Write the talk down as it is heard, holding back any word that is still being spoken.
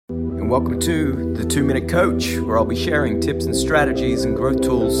welcome to the 2-Minute Coach, where I'll be sharing tips and strategies and growth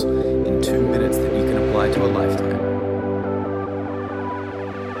tools in 2 minutes that you can apply to a lifetime.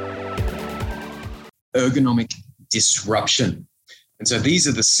 Ergonomic disruption. And so these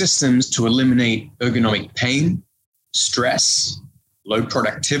are the systems to eliminate ergonomic pain, stress, low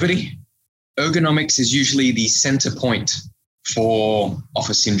productivity. Ergonomics is usually the center point for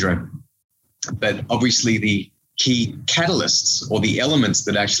office syndrome. But obviously the key catalysts or the elements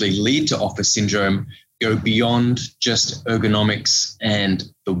that actually lead to office syndrome go beyond just ergonomics and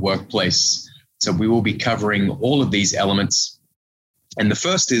the workplace. So we will be covering all of these elements. And the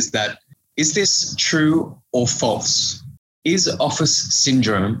first is that, is this true or false? Is office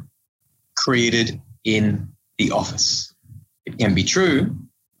syndrome created in the office? It can be true.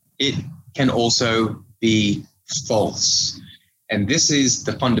 It can also be false. And this is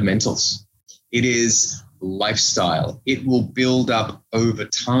the fundamentals. It is lifestyle. It will build up over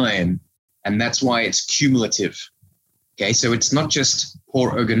time. And that's why it's cumulative. Okay, so it's not just poor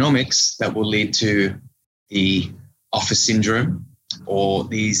ergonomics that will lead to the office syndrome or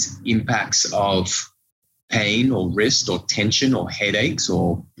these impacts of pain or wrist or tension or headaches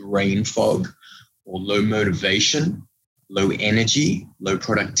or brain fog or low motivation, low energy, low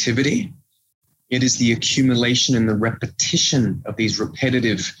productivity. It is the accumulation and the repetition of these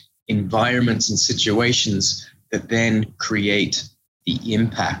repetitive environments and situations that then create the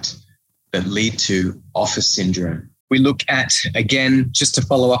impact that lead to office syndrome. We look at, again, just to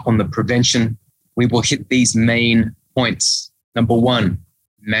follow up on the prevention, we will hit these main points. Number 1,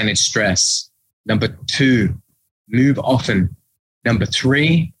 manage stress. Number 2, move often. Number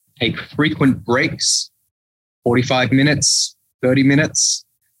 3, take frequent breaks, 45 minutes, 30 minutes.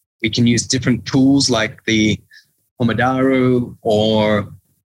 We can use different tools like the Pomodoro or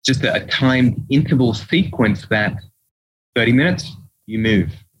just a timed interval sequence that 30 minutes, you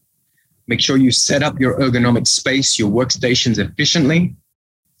move. Make sure you set up your ergonomic space, your workstations efficiently.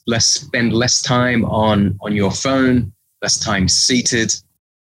 Spend less time on your phone, less time seated.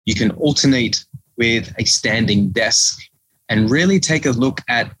 You can alternate with a standing desk and really take a look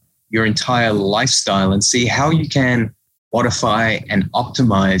at your entire lifestyle and see how you can modify and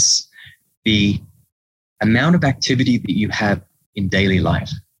optimize the amount of activity that you have in daily life.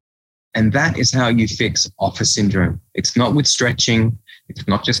 And that is how you fix office syndrome. It's not with stretching. It's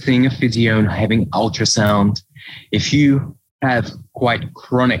not just seeing a physio and having ultrasound. If you have quite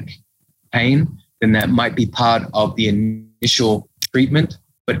chronic pain, then that might be part of the initial treatment.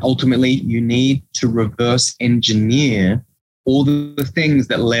 But ultimately, you need to reverse engineer all the things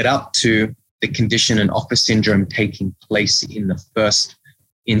that led up to the condition and office syndrome taking place in the first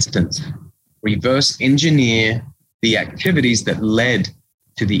instance. Reverse engineer the activities that led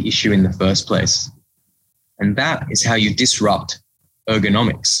to the issue in the first place. And that is how you disrupt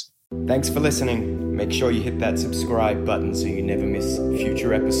ergonomics. Thanks for listening. Make sure you hit that subscribe button so you never miss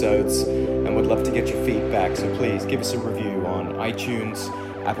future episodes. And would love to get your feedback, so please give us a review on iTunes,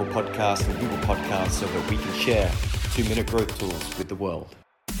 Apple Podcasts, and Google Podcasts so that we can share 2-minute growth tools with the world.